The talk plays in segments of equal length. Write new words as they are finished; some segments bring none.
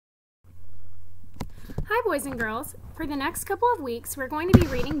Hi, boys and girls. For the next couple of weeks, we're going to be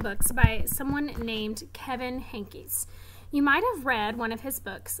reading books by someone named Henkes. You might have read one of his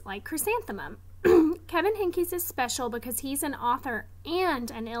books, like Chrysanthemum. Kevin Henkes is special because he's an author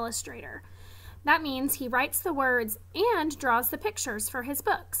and an illustrator. That means he writes the words and draws the pictures for his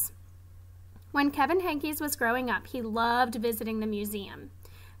books. When Kevin Henkes was growing up, he loved visiting the museum.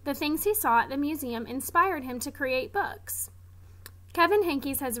 The things he saw at the museum inspired him to create books. Kevin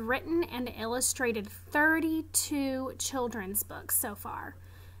Henkes has written and illustrated 32 children's books so far.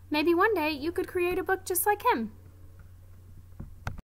 Maybe one day you could create a book just like him.